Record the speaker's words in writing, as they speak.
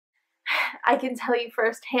I can tell you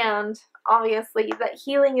firsthand, obviously, that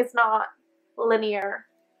healing is not linear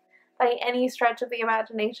by any stretch of the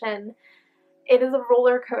imagination. It is a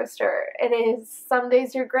roller coaster. It is, some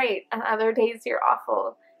days you're great and other days you're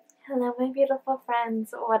awful. Hello, my beautiful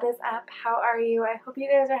friends. What is up? How are you? I hope you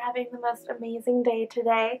guys are having the most amazing day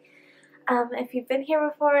today. If you've been here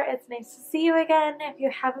before, it's nice to see you again. If you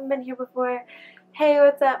haven't been here before, hey,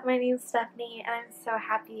 what's up? My name's Stephanie, and I'm so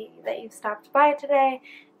happy that you stopped by today.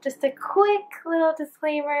 Just a quick little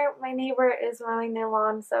disclaimer, my neighbor is mowing their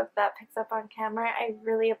lawn, so if that picks up on camera, I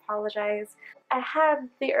really apologize. I had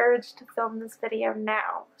the urge to film this video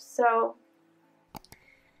now, so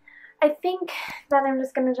I think that I'm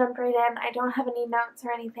just going to jump right in. I don't have any notes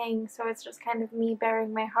or anything, so it's just kind of me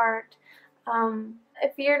bearing my heart.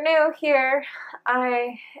 If you're new here,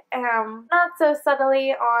 I am not so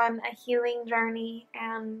subtly on a healing journey,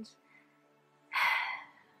 and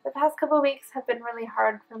the past couple of weeks have been really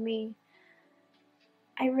hard for me.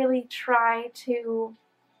 I really try to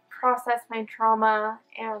process my trauma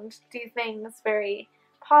and do things very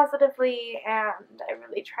positively, and I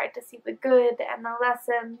really tried to see the good and the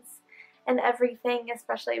lessons and everything,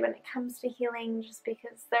 especially when it comes to healing, just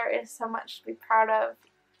because there is so much to be proud of,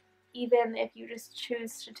 even if you just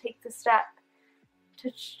choose to take the step to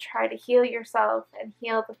try to heal yourself and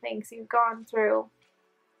heal the things you've gone through.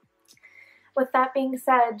 With that being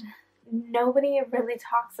said, nobody really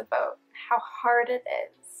talks about how hard it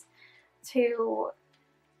is to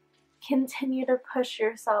continue to push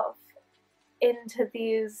yourself into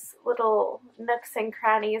these little nooks and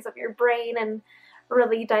crannies of your brain and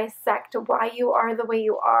really dissect why you are the way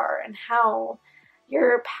you are and how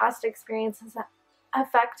your past experiences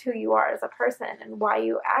affect who you are as a person and why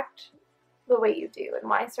you act the way you do and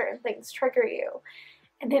why certain things trigger you.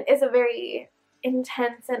 And it is a very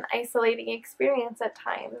intense and isolating experience at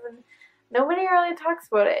times, and nobody really talks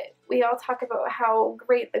about it. We all talk about how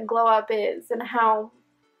great the glow up is and how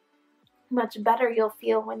much better you'll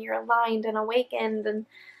feel when you're aligned and awakened,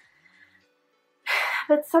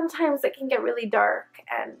 but sometimes it can get really dark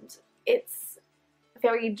and it's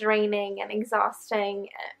very draining and exhausting.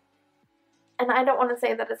 And I don't want to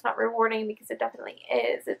say that it's not rewarding, because it definitely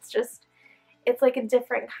is. It's like a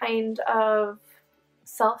different kind of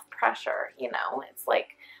self-pressure, you know? It's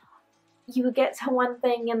like you get to one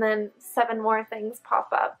thing and then 7 more things pop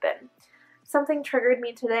up, and something triggered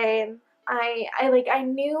me today, and I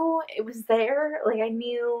knew it was there. Like, I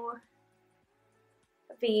knew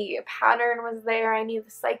the pattern was there. I knew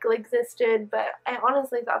the cycle existed, but I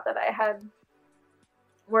honestly thought that I had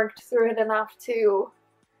worked through it enough to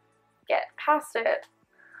get past it.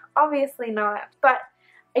 Obviously not, but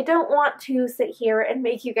I don't want to sit here and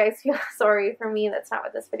make you guys feel sorry for me. That's not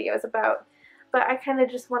what this video is about. But I kind of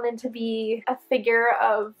just wanted to be a figure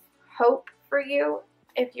of hope for you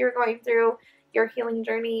if you're going through your healing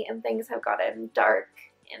journey and things have gotten dark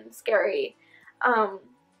and scary,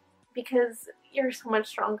 because you're so much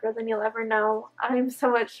stronger than you'll ever know. I'm so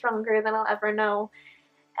much stronger than I'll ever know.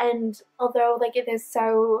 And although, like, it is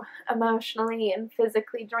so emotionally and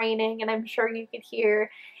physically draining, and I'm sure you could hear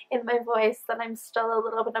in my voice that I'm still a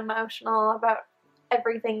little bit emotional about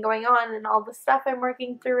everything going on and all the stuff I'm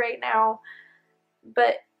working through right now,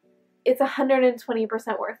 but it's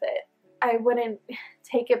 120% worth it. I wouldn't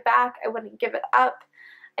take it back. I wouldn't give it up.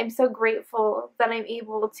 I'm so grateful that I'm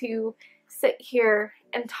able to sit here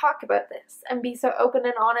and talk about this and be so open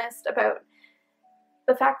and honest about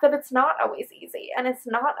the fact that it's not always easy and it's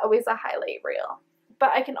not always a highlight reel.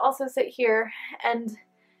 But I can also sit here and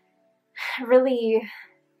really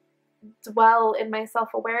dwell in my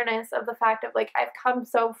self-awareness of the fact of, like, I've come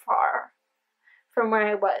so far from where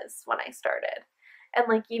I was when I started. And,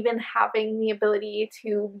 like, even having the ability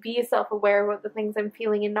to be self-aware of the things I'm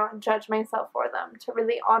feeling and not judge myself for them, to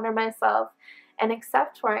really honor myself and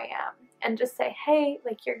accept where I am and just say, hey,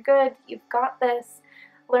 like, you're good, you've got this.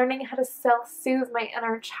 Learning how to self-soothe my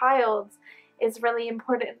inner child is really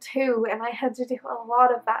important too, and I had to do a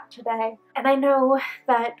lot of that today. And I know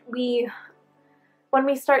that when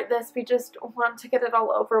we start this, we just want to get it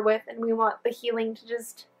all over with and we want the healing to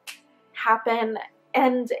just happen,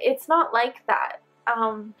 and it's not like that.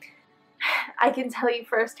 I can tell you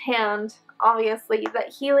firsthand, obviously,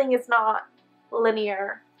 that healing is not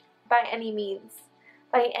linear by any means,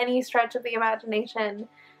 by any stretch of the imagination.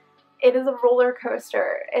 It is a roller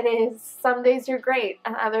coaster. It is, some days you're great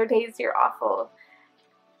and other days you're awful.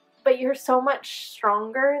 But you're so much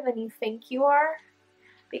stronger than you think you are,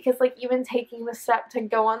 because, like, even taking the step to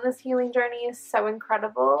go on this healing journey is so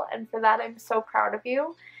incredible, and for that I'm so proud of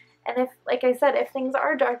you. And if, like I said, if things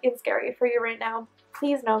are dark and scary for you right now,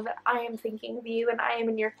 please know that I am thinking of you and I am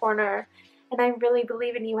in your corner, and I really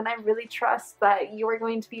believe in you, and I really trust that you are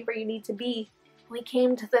going to be where you need to be. We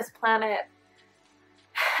came to this planet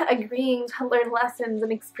agreeing to learn lessons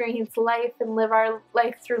and experience life and live our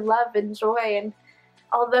life through love and joy, and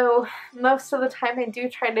although most of the time I do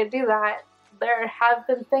try to do that, there have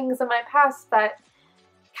been things in my past that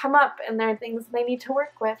come up, and there are things that I need to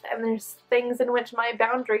work with, and there's things in which my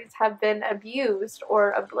boundaries have been abused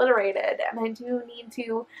or obliterated, and I do need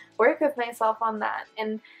to work with myself on that.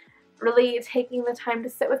 And really taking the time to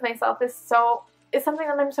sit with myself is something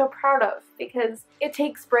that I'm so proud of, because it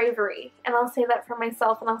takes bravery, and I'll say that for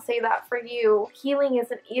myself and I'll say that for you. Healing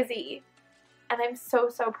isn't easy, and I'm so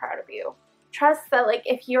proud of you. Trust that, like,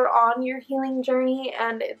 if you're on your healing journey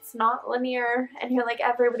and it's not linear and you're like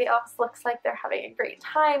everybody else looks like they're having a great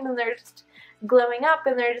time and they're just glowing up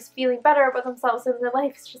and they're just feeling better about themselves and their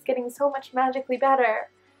life is just getting so much magically better,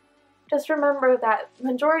 just remember that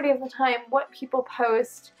majority of the time what people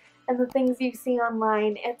post and the things you see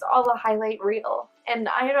online, it's all a highlight reel, and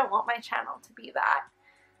I don't want my channel to be that.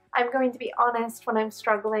 I'm going to be honest when I'm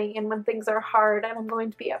struggling and when things are hard, and I'm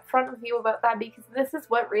going to be upfront with you about that, because this is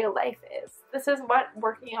what real life is. This is what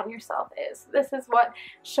working on yourself is. This is what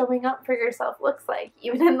showing up for yourself looks like,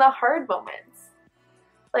 even in the hard moments.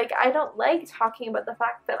 Like, I don't like talking about the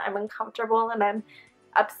fact that I'm uncomfortable and I'm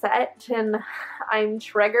upset and I'm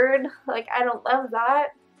triggered. Like, I don't love that,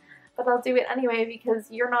 but I'll do it anyway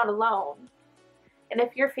because you're not alone. And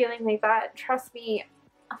if you're feeling like that, trust me,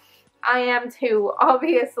 I am too,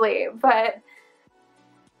 obviously, but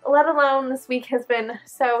let alone this week has been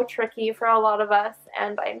so tricky for a lot of us,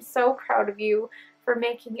 and I'm so proud of you for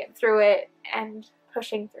making it through it and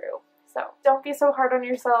pushing through. So don't be so hard on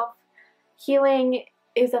yourself. Healing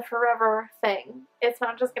is a forever thing. It's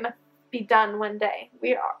not just gonna be done one day.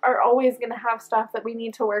 We are always gonna have stuff that we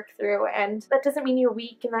need to work through, and that doesn't mean you're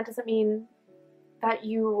weak, and that doesn't mean that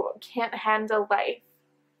you can't handle life.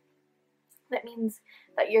 That means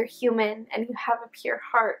that you're human and you have a pure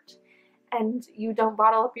heart and you don't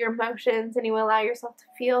bottle up your emotions and you allow yourself to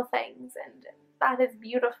feel things, and that is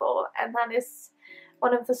beautiful, and that is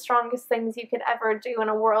one of the strongest things you could ever do in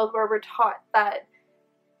a world where we're taught that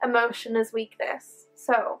emotion is weakness.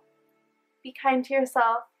 So be kind to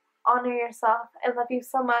yourself, honor yourself. I love you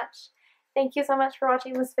so much. Thank you so much for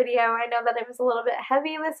watching this video. I know that it was a little bit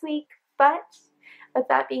heavy this week, but with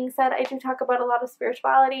that being said, I do talk about a lot of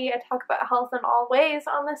spirituality. I talk about health in all ways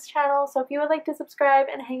on this channel, so if you would like to subscribe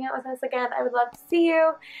and hang out with us again, I would love to see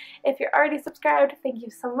you. If you're already subscribed, thank you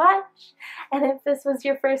so much. And if this was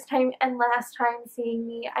your first time and last time seeing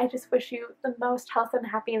me, I just wish you the most health and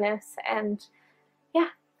happiness. And yeah,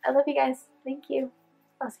 I love you guys. Thank you.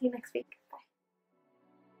 I'll see you next week.